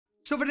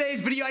So for today's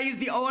video, I used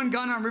the Owen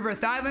Gun on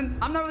Rebirth Island.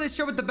 I'm not really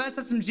sure what the best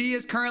SMG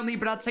is currently,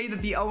 but I'll tell you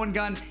that the Owen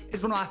Gun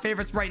is one of my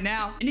favorites right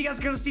now. And you guys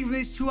are gonna see from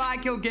these two high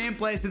kill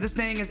gameplays that this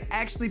thing is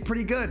actually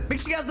pretty good. Make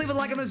sure you guys leave a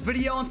like on this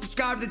video and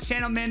subscribe to the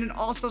channel, man. And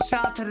also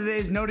shout out to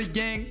today's noted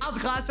gang. I'll have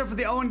the class up for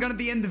the Owen Gun at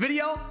the end of the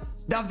video.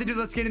 Without further ado,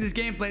 let's get into these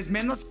gameplays,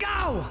 man. Let's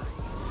go!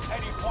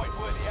 Any point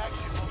where the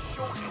action will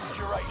shorten its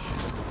duration.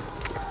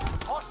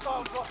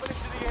 Hostile dropping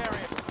into the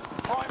area.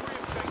 Primary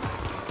objective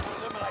to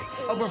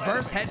eliminate all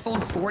reverse headphone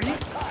 40.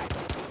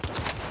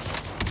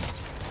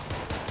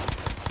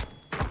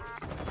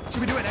 Should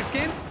we do it next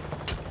game?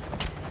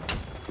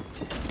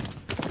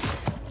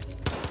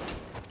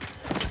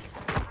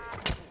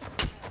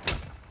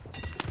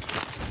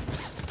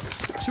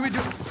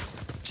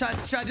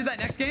 Should I do that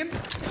next game?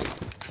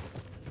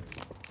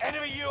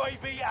 Enemy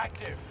UAV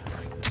active.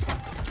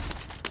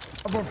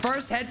 A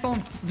reverse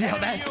headphone. Yo,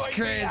 that's UAV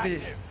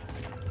crazy. Active.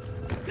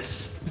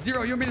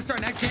 Zero, you want me to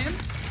start next game?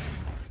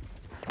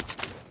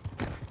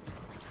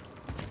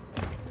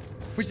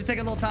 We should take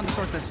a little time to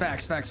sort this.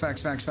 Facts.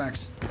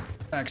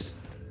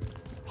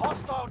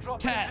 Hostile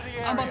dropped Chat, into the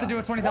area. I'm about to do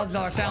a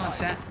 $20,000 challenge,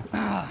 chat.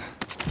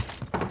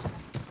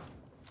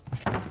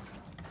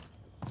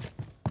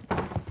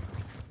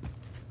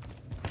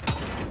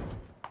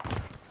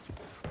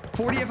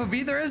 40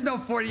 FOV? There is no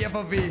 40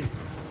 FOV.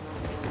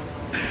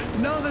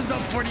 No, there's no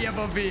 40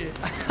 FOV.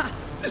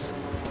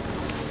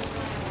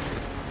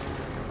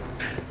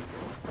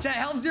 Chat,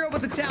 help Zero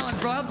with the challenge,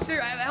 bro.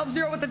 Help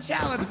Zero with the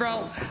challenge,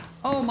 bro.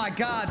 Oh my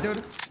god,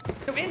 dude.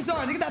 Yo,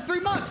 Inzar, look at that 3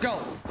 months. Go.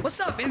 What's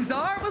up,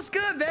 Inzar? What's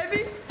good,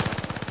 baby?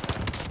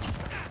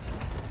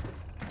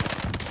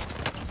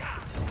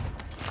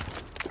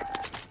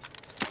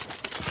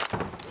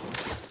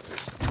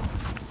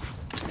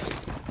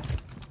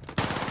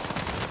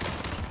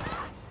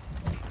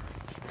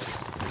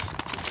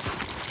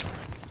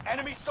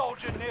 Enemy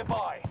soldier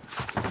nearby.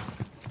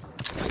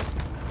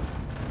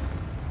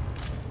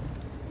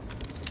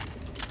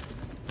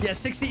 Yeah,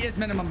 60 is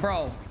minimum,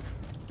 bro.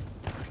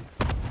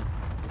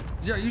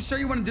 Zero, you sure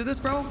you want to do this,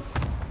 bro?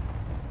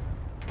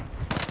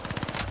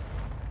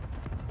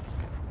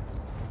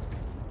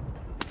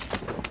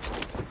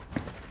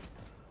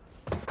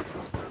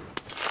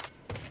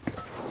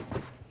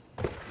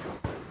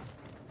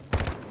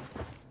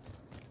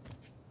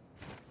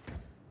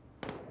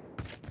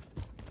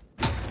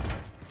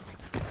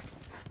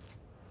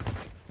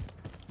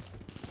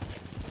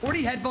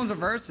 $40 headphones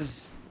reverse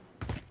is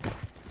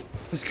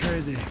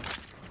crazy.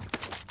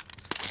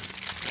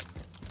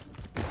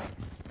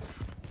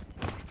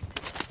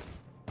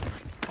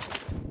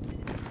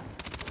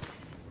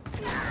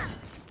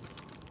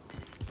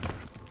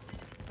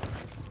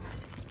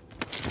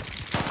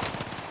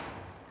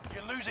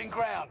 You're losing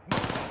ground.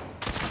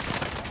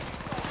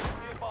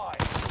 Nearby.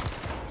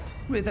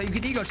 Wait, I thought you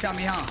could ego shot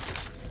me, huh?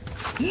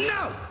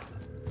 No!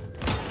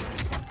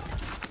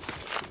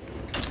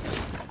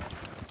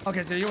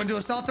 Okay, so you want to do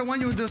a softer one?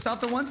 You want to do a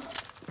softer one?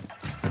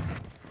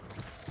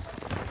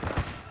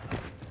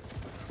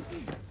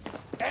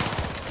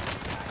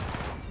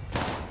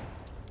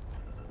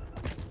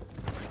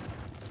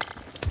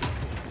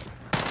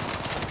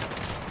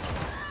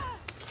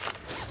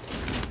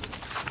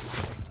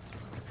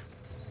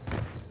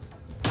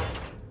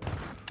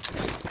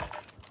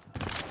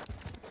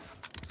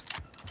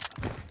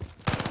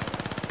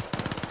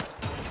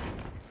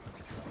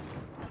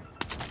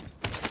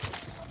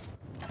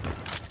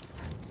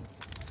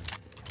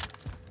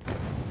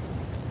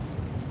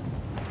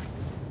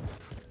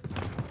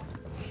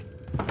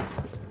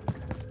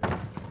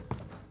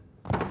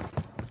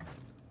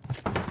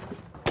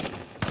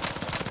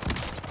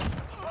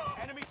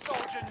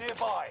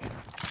 Nearby.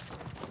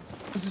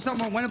 This is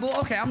something winnable.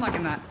 Okay, I'm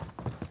liking that.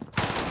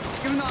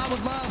 Even though I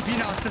would love, you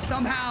know, to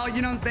somehow,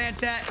 you know what I'm saying,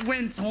 chat,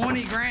 win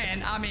 20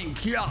 grand. I mean,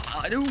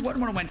 God, who wouldn't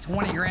want to win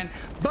 20 grand?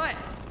 But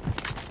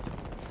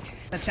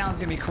that challenge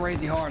is gonna be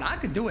crazy hard. I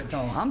could do it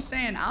though. I'm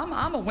saying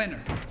I'm a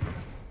winner.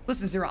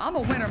 Listen, Zero, I'm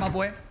a winner, my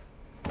boy.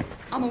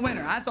 I'm a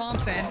winner. That's all I'm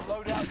saying.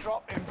 Loadout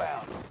drop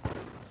inbound.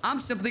 I'm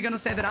simply gonna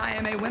say that I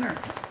am a winner.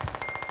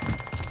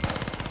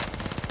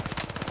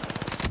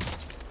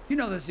 You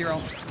know this,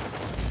 Zero.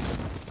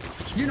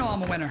 You know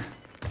I'm a winner.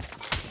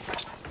 Get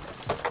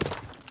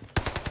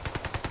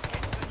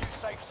to the new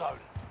safe zone.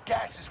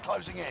 Gas is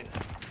closing in.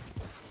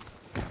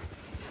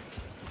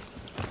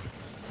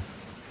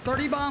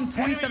 30 bomb,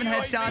 27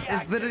 headshots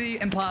is literally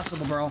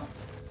impossible, bro.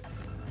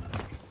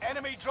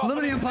 Enemy dropping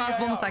Literally into the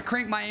impossible AO. unless I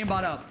crank my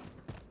aimbot up.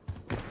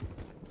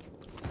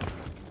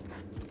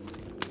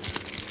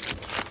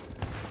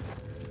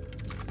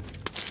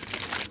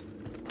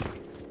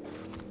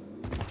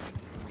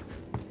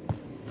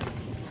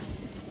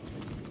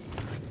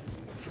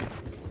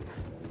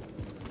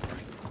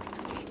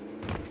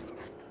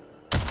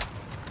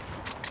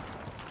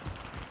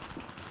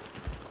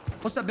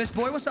 What's up, bitch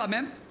boy? What's up,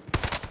 man?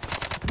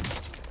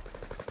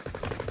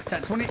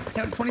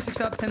 26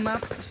 up, 10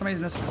 left. Somebody's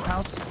in this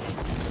house.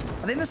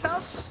 Are they in this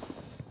house?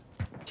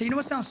 So you know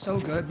what sounds so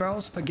good, bro?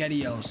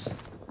 SpaghettiOs.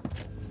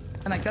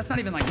 And like, that's not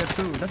even like good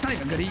food. That's not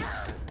even good eats.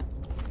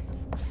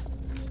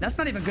 That's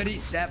not even good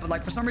eat, chat, but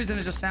like for some reason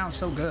it just sounds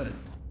so good.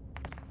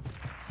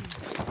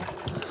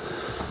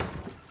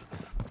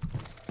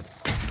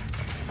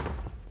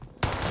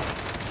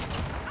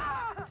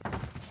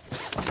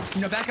 You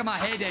know, back in my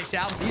heyday,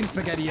 chat, I was eating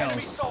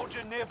SpaghettiOs.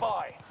 Soldier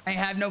nearby. Ain't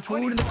have no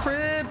food in the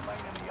crib,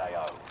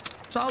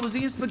 so I was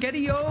eating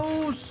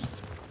SpaghettiOs.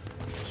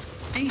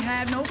 Ain't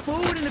have no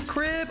food in the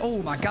crib.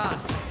 Oh my God.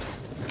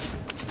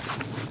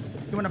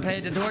 You want to play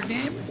the door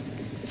game?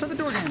 Play the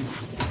door game.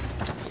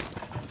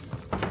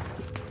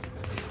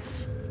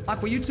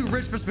 Like, well, you too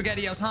rich for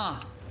SpaghettiOs, huh?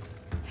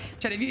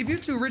 Chat, if you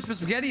too rich for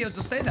SpaghettiOs,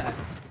 just say that.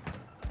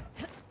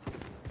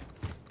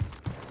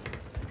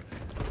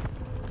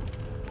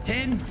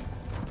 10.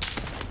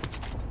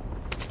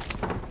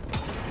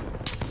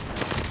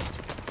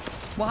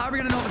 Well, how are we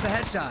gonna know if it's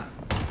a headshot?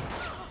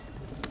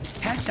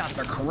 Headshots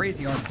are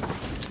crazy hard.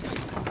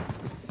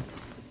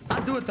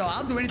 I'll do it though.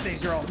 I'll do anything,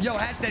 Zero. Yo,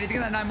 Hatch Daddy, think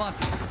of that 9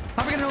 months.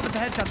 How are we gonna know if it's a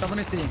headshot though? Let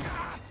me see.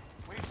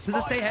 Does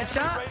it say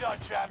headshot?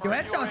 Yo,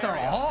 headshots are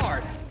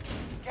hard.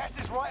 Gas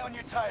is right on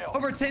your tail.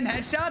 Over 10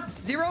 headshots?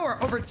 Zero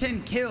or over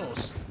 10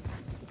 kills?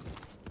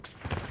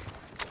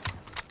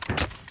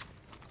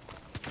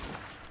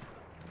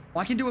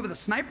 Well, I can do it with a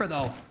sniper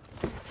though.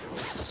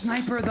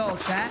 Sniper though,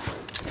 chat.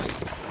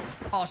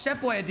 Oh,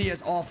 Chef Boy idea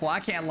is awful. I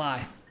can't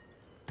lie.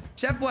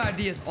 Chef Boy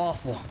idea is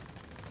awful.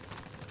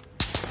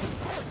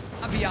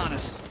 I'll be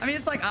honest. I mean,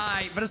 it's like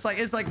alright, but it's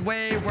like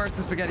way worse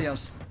than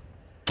SpaghettiOs.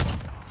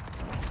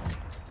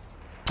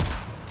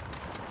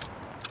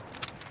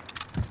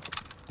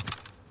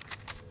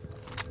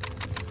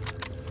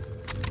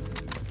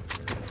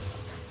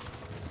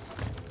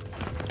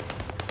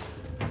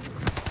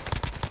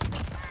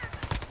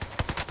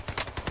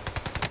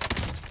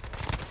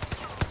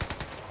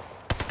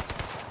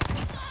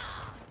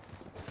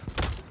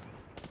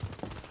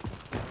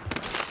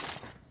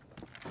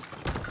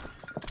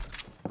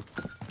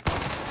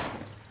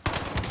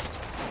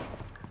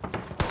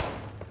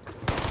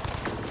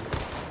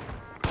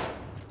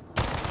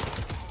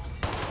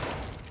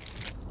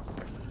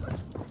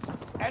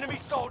 Enemy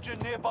soldier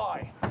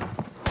nearby.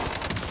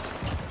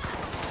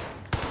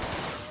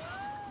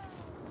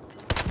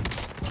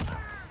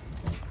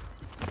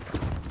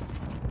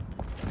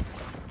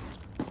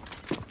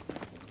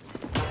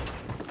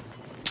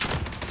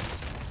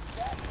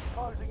 Gas is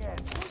closing in.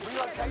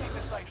 Relocating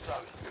the safe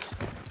zone.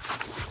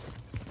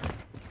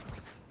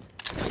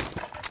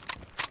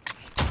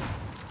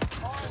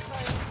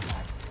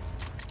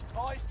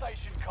 Fire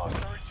station codes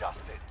are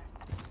adjusted.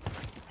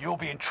 You're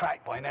being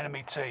tracked by an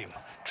enemy team.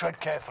 Tread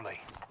carefully.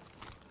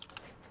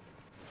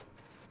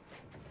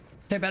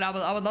 Okay, but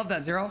I would love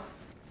that, Zero.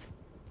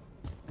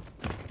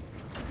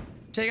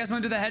 So you guys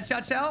want to do the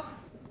headshot shell?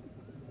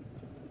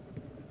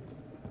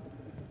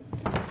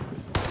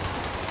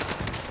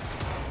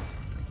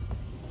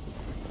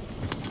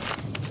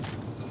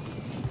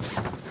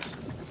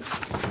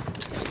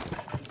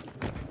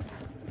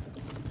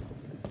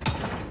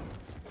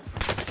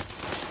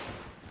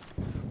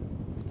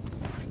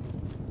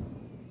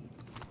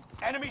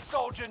 Enemy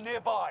soldier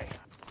nearby.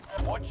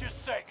 Watch your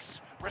 6.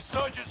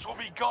 Resurgence will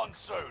be gone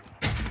soon.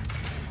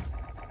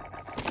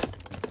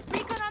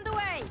 Recon on the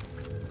way.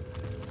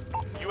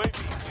 UAV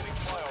is getting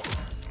flyover.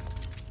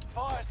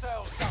 Fire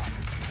sales done.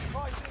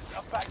 Prices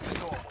are back to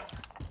normal.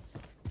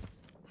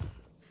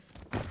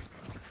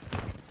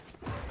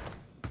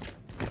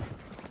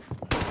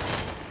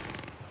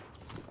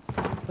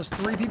 There's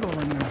 3 people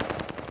over there.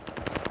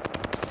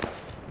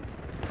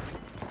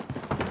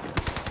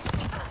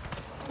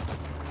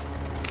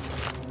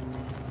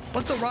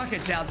 What's the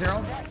rocket, Chow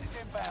Zero? Gas is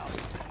inbound.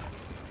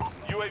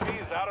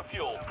 UAV is out of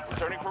fuel.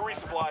 Returning for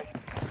resupply.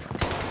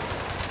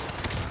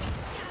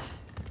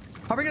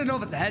 How are we gonna know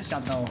if it's a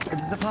headshot though?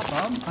 Does it pop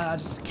up? I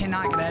just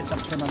cannot get a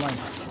headshot for my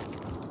life.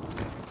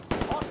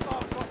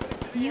 Hostile dropping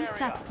into the New area.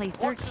 sub play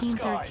Watch the skies.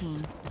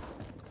 1313.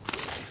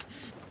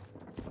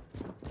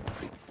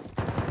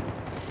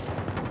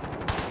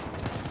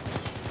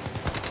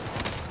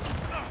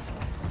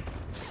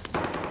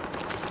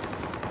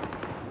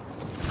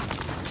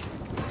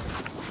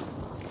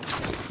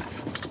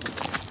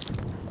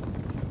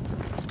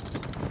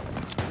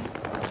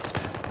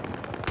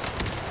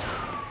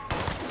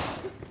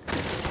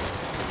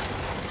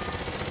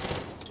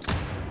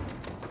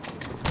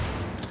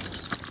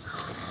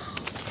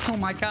 Oh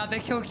my God, they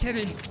killed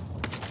Kitty.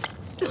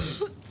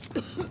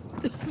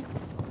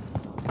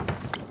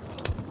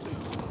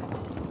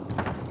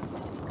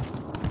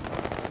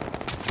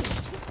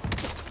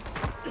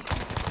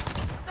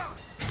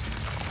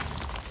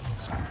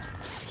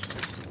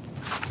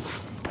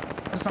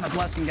 Just found a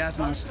blessing, gas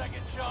mask.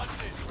 Second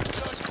chances.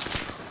 Resurgence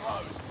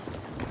closed.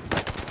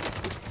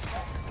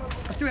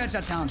 Let's do a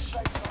headshot challenge. You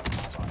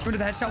want to do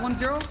the headshot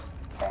 1-0?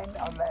 10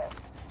 are left.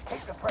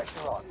 Keep the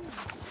pressure on.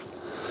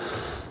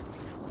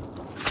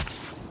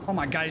 Oh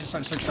my God, he just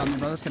tried to trick shot me,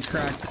 bro. This gets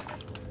cracked.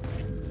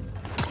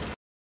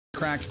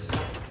 Cracked.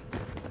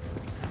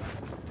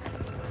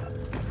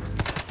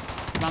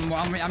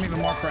 I'm even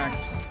more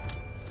cracked.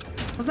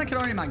 Wasn't that kid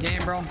already in my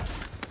game, bro? He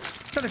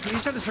tried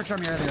to trick shot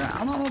me earlier.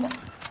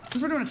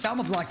 Since we're doing a chat, I'm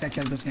gonna block that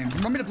kid this game.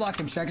 You want me to block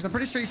him, Shaq? Because I'm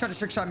pretty sure he tried to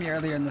trick shot me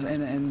earlier in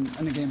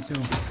the game too.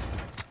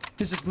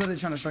 He's just literally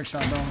trying to trick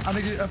shot, bro.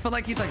 I feel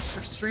like he's like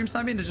stream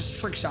sniping to just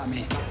trick shot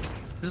me.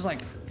 Just like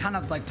kind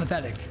of like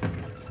pathetic.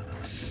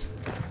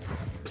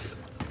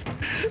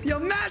 Yo,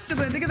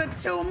 Mashlin, think of that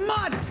too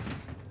much.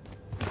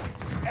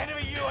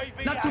 Enemy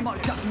UAV. Not too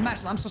much.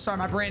 Mashlin, I'm so sorry.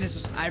 My brain is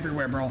just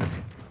everywhere, bro.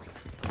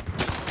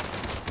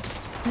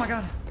 Oh my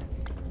god.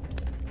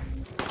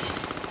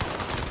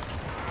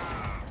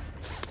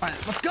 All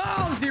right, let's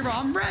go, Zero.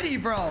 I'm ready,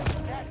 bro.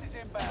 Gas is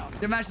inbound.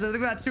 Yo, Mashlin,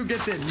 look at that 2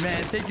 gifted,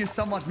 man. Thank you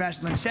so much,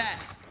 Mashlin.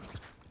 Chat.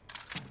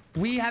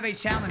 We have a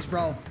challenge,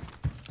 bro.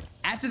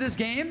 After this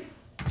game,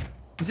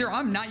 Zero,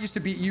 I'm not used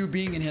to you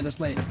being in here this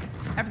late.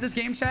 After this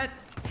game, chat,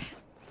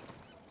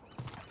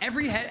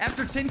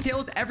 after 10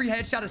 kills, every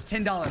headshot is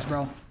 $10,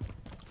 bro.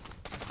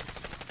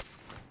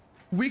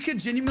 We could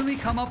genuinely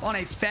come up on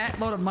a fat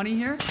load of money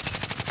here.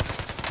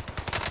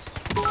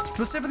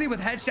 Specifically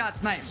with headshot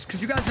snipes,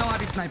 because you guys know I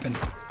be sniping.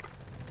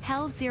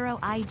 Hell 0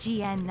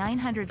 IGN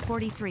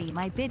 943,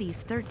 my biddies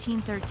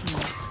 1313.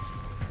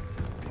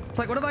 It's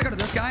like, what if I go to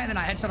this guy and then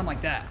I headshot him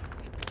like that?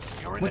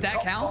 Would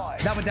that count?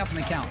 5. That would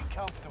definitely count.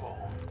 Comfortable.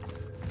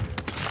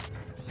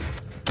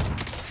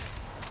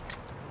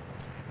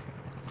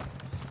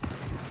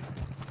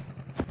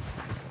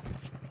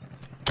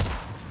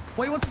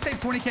 Well, he wants to save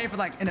 20K for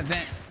like an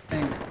event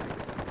thing.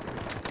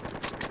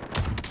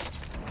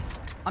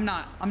 I'm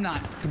not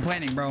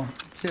complaining, bro.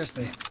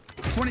 Seriously.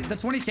 The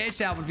 20K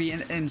chat would be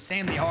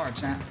insanely hard,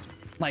 chat.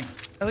 Like,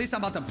 at least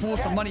I'm about to pull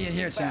some money in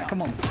here, chat.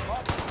 Come on.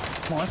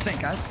 Come on, let's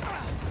think, guys.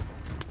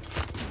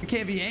 You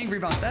can't be angry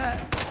about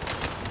that.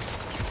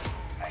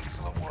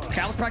 Excellent work.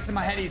 Okay, I was practicing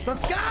my headies.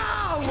 Let's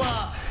go!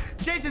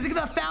 Jason, think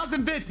about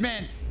 1,000 bits,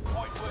 man.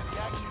 Point-worthy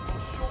action will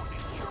shorten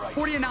its duration.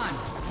 40 and 9.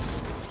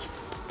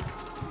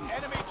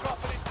 Enemy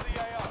dropping into the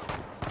AO.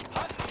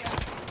 Hunt the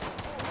enemy.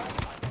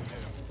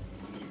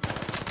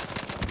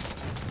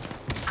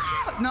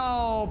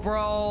 No,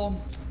 bro.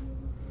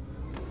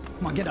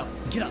 Come on, get up.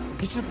 Get up.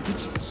 Get up.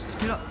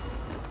 Get up.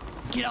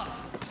 Get up.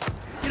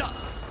 Get up.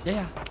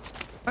 Yeah.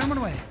 Fight him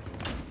away.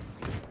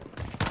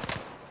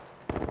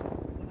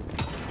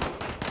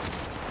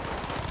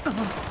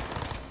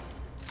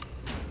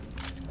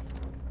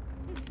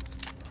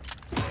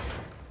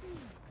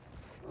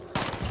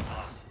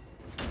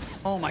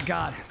 Oh my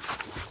god.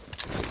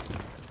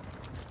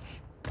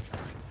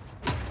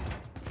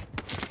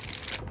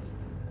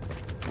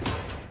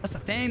 That's the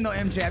thing though,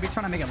 MJ. I be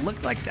trying to make it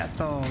look like that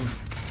though.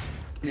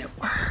 And it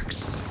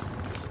works.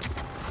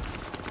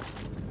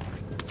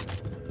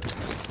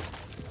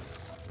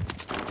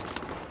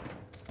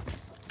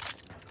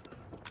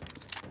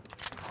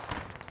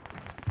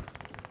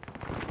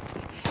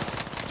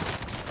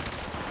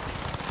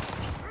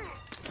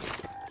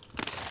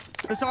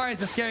 This R is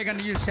the scary gun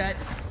to use, chat.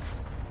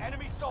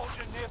 Enemy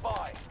soldier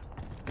nearby.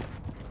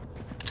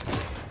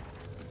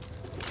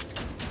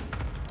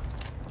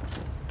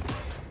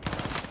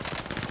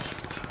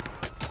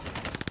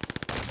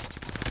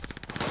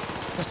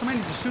 Well, somebody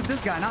needs to shoot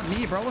this guy, not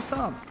me, bro. What's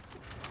up?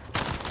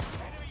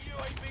 Enemy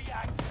UAV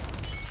active.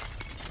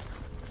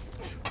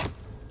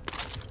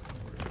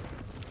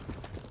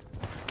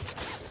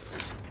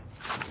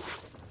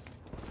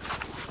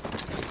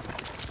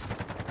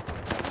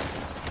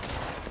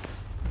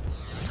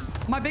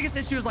 My biggest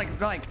issue is like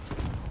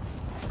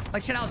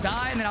shit, I'll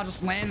die and then I'll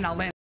just land and I'll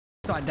land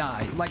so I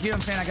die. Like, you know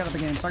what I'm saying? I got up the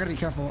game, so I gotta be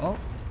careful. Oh.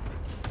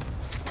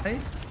 Hey.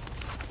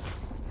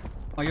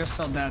 Oh, you're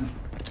so dead.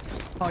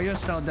 Oh, you're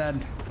so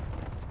dead.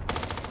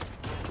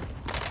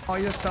 Oh,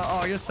 you're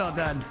so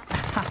dead.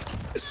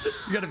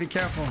 You gotta be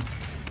careful.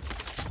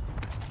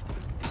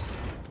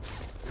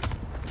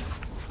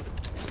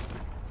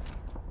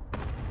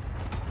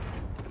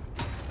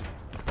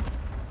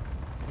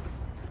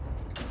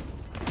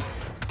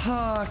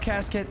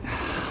 Casket.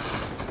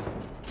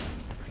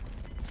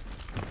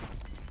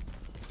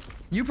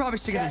 You probably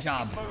should get a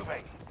job.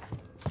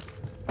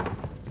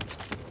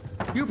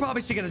 You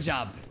probably should get a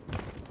job.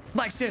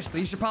 Like, seriously,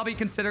 you should probably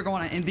consider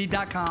going on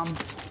Indeed.com.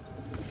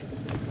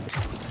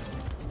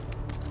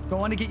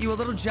 Going to get you a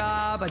little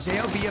job, a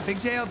JOB, a big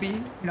JOB,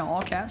 you know,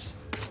 all caps.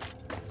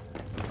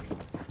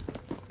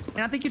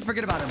 And I think you'd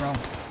forget about it, bro.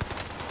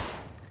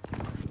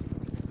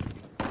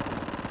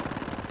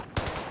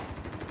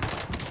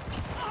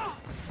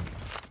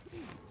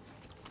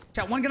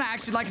 Chat, one gun I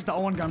actually like is the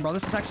Owen Gun, bro.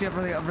 This is actually a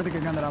really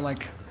good gun that I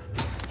like.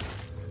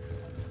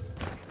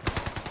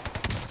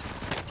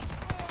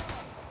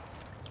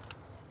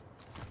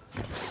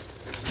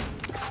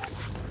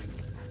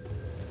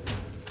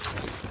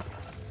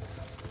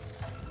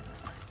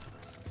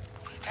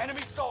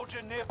 Enemy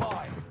soldier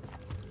nearby.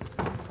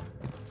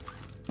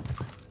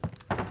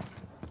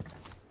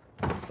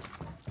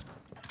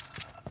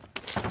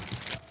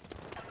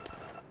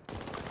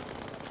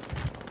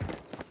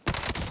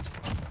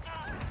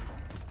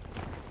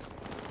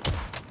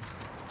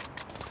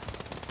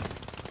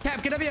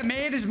 Cap, can I be a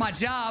maid? Is my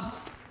job.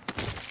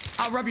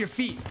 I'll rub your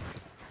feet.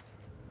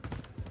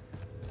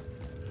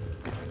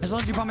 As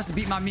long as you promise to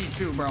beat my meat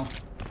too, bro.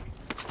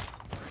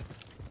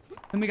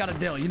 then we got a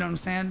deal. You know what I'm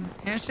saying?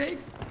 Handshake.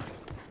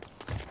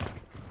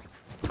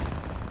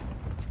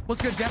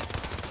 What's good, Jeff?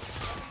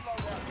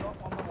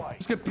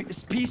 What's good,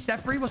 P.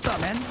 Steffrey? What's up,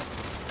 man?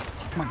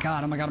 Oh my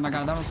god, oh my god, oh my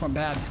god. That almost went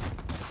bad.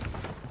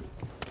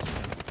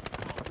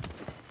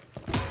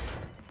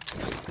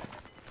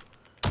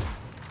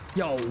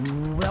 Yo,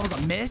 that was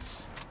a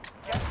miss.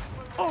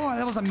 Oh,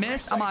 that was a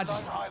miss. I'm gonna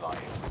just.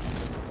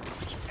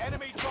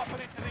 Enemy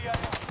dropping into the air.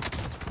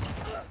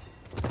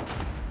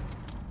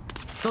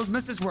 Those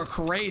misses were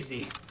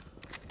crazy.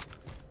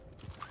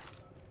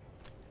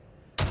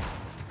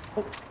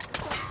 Oh.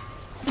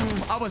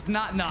 I was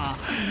not. Nah,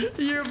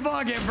 you're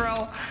bugging,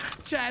 bro.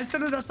 Chat, as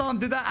soon as I saw him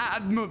do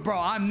that, bro,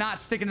 I'm not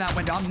sticking in that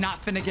window. I'm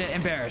not finna get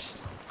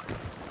embarrassed.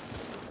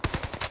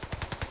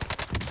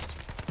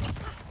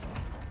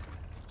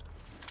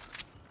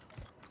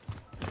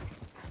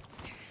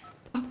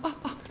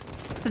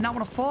 Did not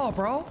want to fall,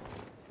 bro.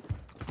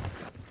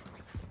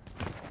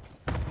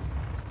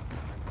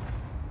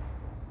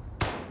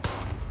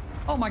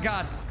 Oh my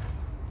god.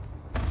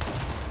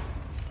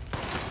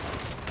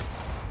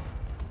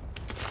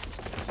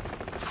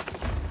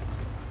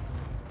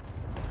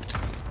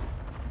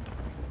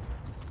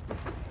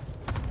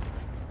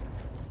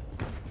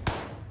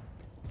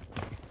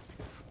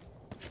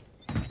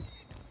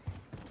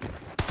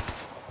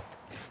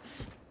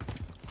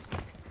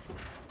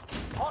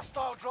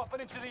 Hostile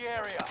dropping into the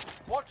area.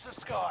 Watch the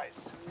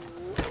skies.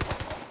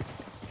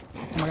 Oh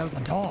my god, there's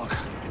a dog.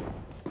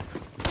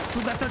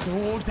 Who let the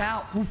dogs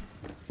out? Oof.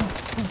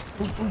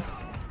 Oof, oof, oof.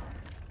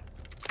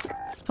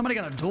 Somebody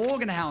got a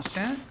dog in the house,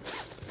 man.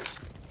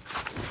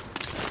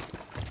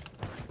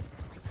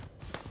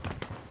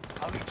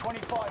 Only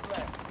 25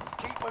 left.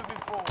 Keep moving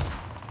forward.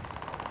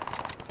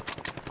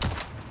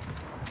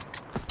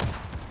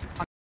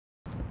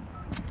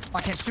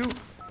 I can't shoot.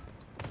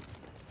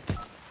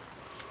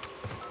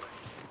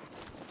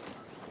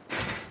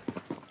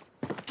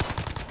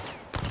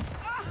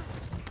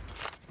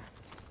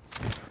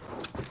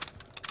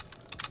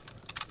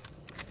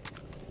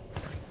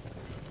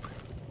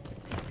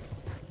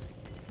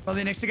 Oh,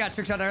 the next got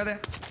trick shot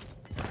earlier.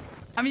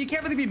 I mean, you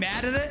can't really be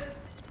mad at it,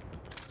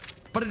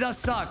 but it does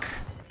suck.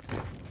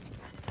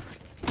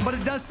 But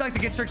it does suck to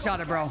get trick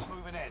shotted, bro.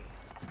 Moving in.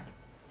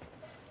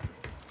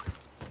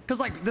 Cause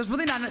like, there's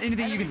really not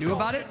anything you can do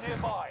about it.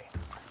 Nearby.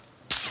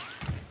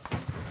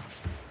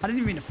 I didn't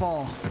even mean to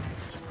fall.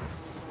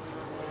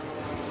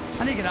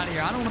 I need to get out of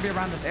here. I don't want to be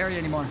around this area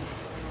anymore.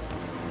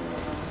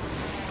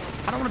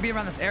 I don't want to be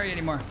around this area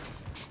anymore.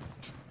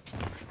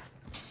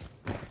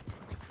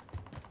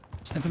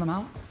 Sniffing them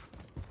out.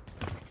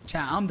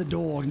 Chat, I'm the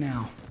dog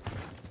now.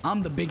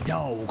 I'm the big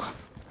dog.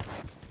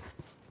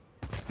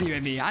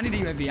 UAV. I need a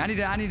UAV.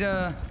 I need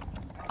a.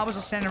 I was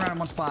just standing around in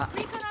one spot.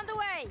 Recon on the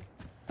way.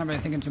 I'm really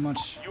thinking too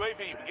much.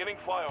 UAV beginning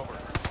flyover.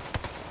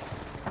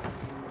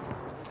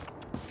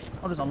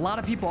 Oh, there's a lot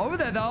of people over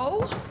there,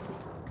 though.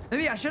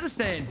 Maybe I should have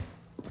stayed.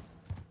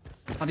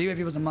 Oh, the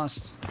UAV was a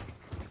must.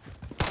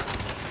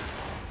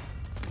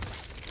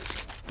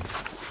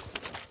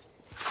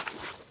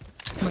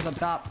 Who's up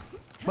top?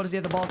 What does he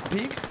have the balls to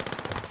peek?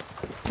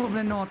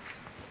 Probably not.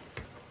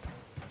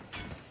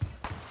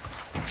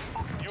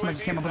 Somebody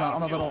just came up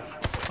on the little.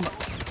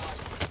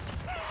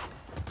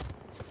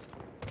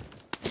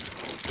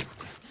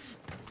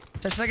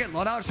 Should I get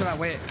loadout or should I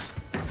wait?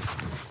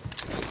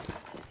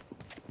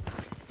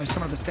 He's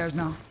coming up the stairs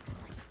now.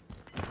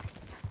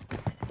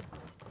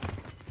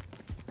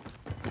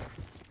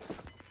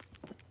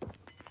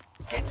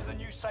 Get to the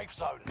new safe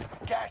zone.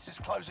 Gas is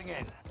closing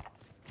in.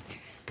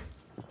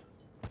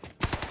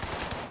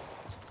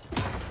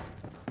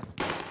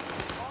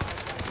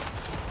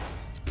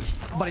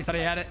 Buddy thought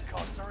he had it.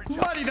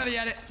 Buddy thought he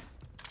had it.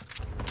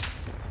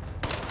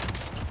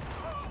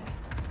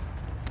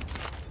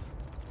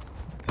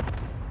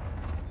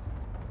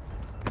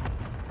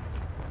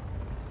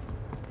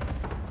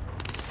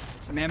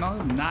 Some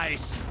ammo.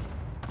 Nice.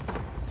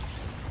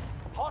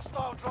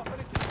 Hostile dropping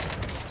into the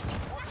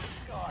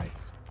skies.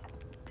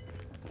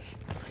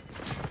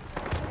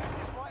 Gas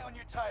is right on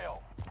your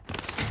tail.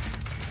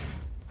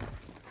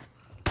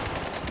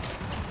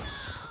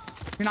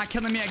 You're not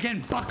killing me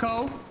again,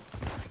 bucko.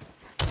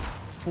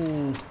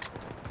 Ooh.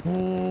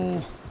 Ooh.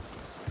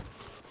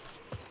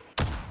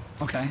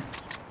 Okay.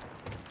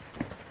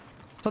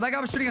 So that guy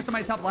was shooting at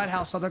somebody's top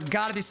lighthouse, so there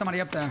gotta be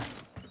somebody up there.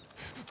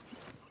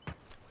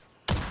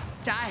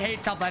 I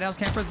hate top lighthouse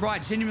campers, bro. I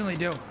genuinely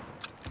do.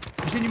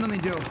 Genuinely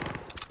do.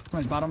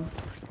 Somebody's bottom.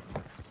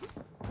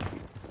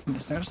 Up the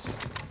stairs.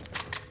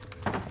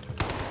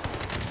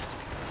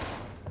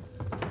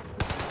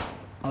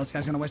 Oh, this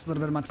guy's gonna waste a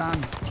little bit of my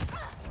time.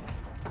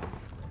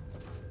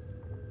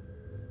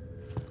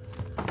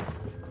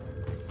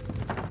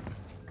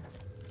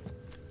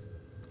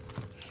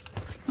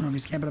 I don't know if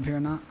he's camping up here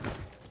or not.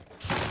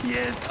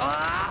 Yes.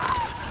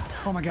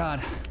 Ah! Oh my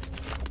god.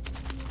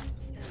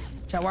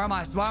 Chat, why are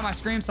my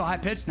screams so high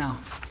pitched now?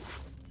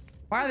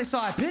 Why are they so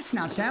high pitched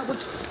now, chat?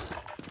 What's...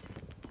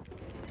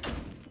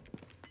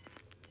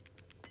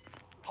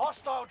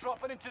 Hostile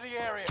dropping into the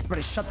area.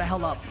 Everybody shut the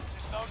hell up.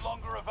 Is no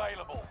longer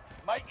available.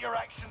 Make your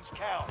actions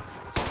count.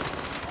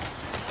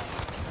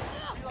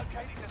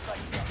 Relocating the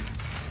safe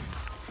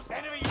zone.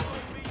 Enemy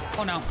UAV.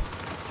 Oh no.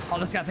 Oh,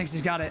 this guy thinks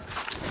he's got it.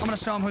 I'm gonna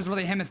show him who's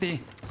really Himothy.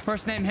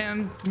 First name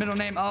him, middle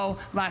name O,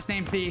 last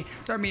name Thee.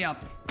 Turn me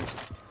up.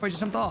 Wait, he just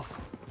jumped off.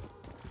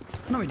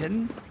 No, he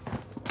didn't.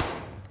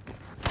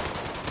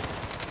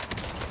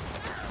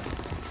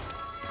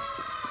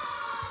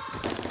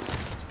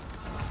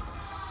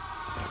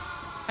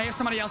 I hear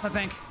somebody else, I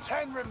think.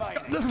 10 remain.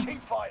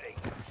 Keep fighting.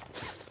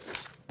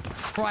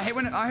 Bro, I hate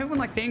when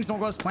like things don't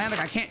go as planned.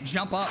 Like I can't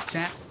jump up,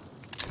 chat.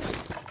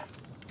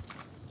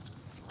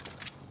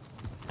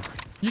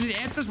 You need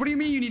answers? What do you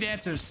mean you need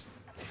answers?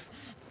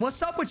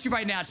 What's up with you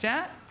right now,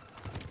 chat?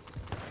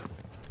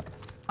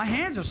 My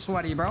hands are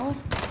sweaty, bro.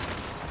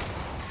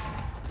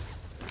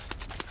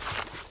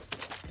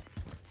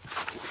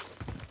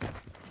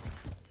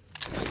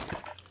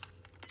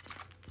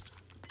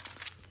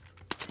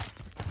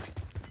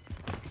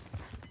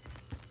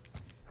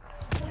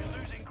 You're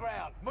losing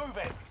ground. Move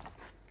it.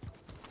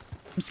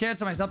 I'm scared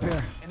somebody's up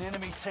here. An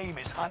enemy team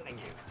is hunting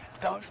you.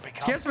 Don't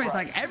become Scared somebody's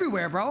prey. like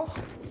everywhere, bro.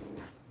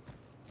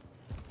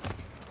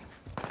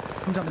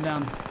 I'm jumping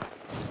down.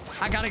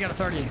 I gotta get a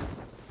 30. Made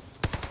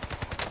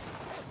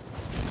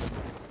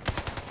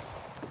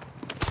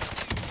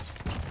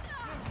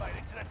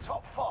it to the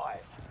top 5.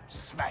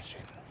 Smash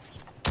it.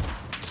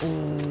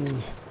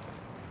 Oh.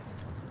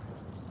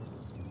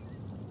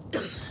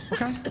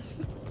 Okay.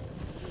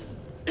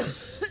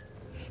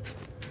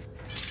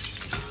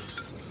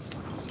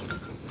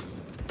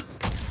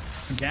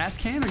 A gas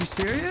can? Are you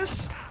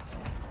serious?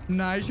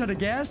 No, you tried to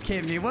gas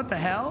can me. What the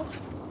hell?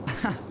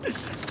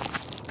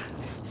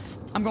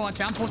 I'm going,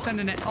 chat. I'm full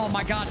sending it. Oh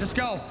my god, just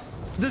go.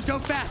 Just go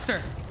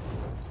faster.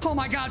 Oh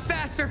my god,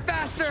 faster,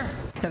 faster.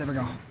 Okay, there we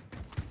go.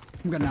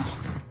 I'm good now.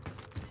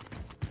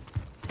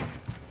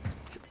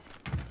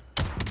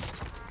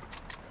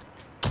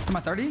 Am I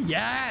 30?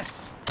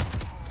 Yes!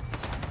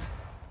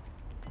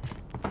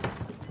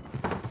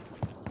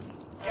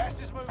 Gas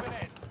is moving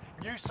in.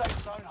 New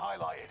safe zone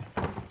highlighted.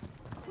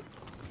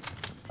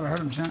 Thought I heard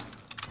him, chat.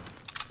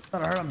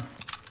 Thought I heard him.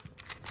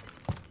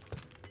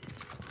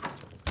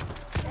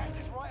 Gas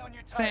is right on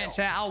your tail. Saying,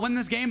 chat, I'll win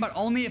this game, but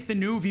only if the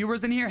new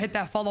viewers in here hit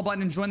that follow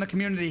button and join the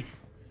community.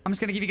 I'm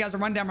just gonna give you guys a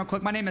rundown real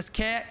quick. My name is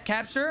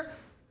Kxpture,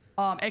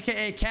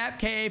 aka Cap,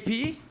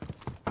 K-A-P.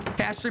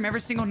 I stream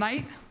every single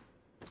night.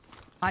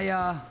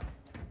 I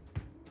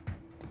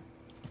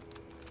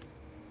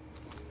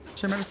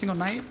stream every single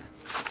night.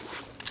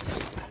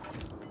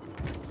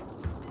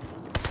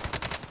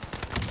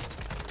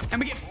 And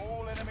we get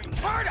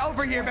turned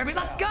over here, baby.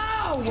 Let's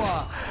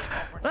go.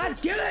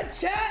 Let's get it,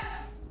 chat.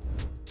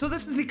 So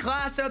this is the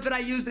class setup that I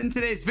used in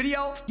today's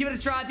video. Give it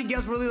a try. I think you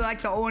guys really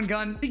like the Owen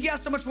Gun. Thank you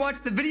guys so much for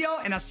watching the video,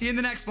 and I'll see you in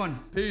the next one.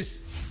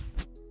 Peace.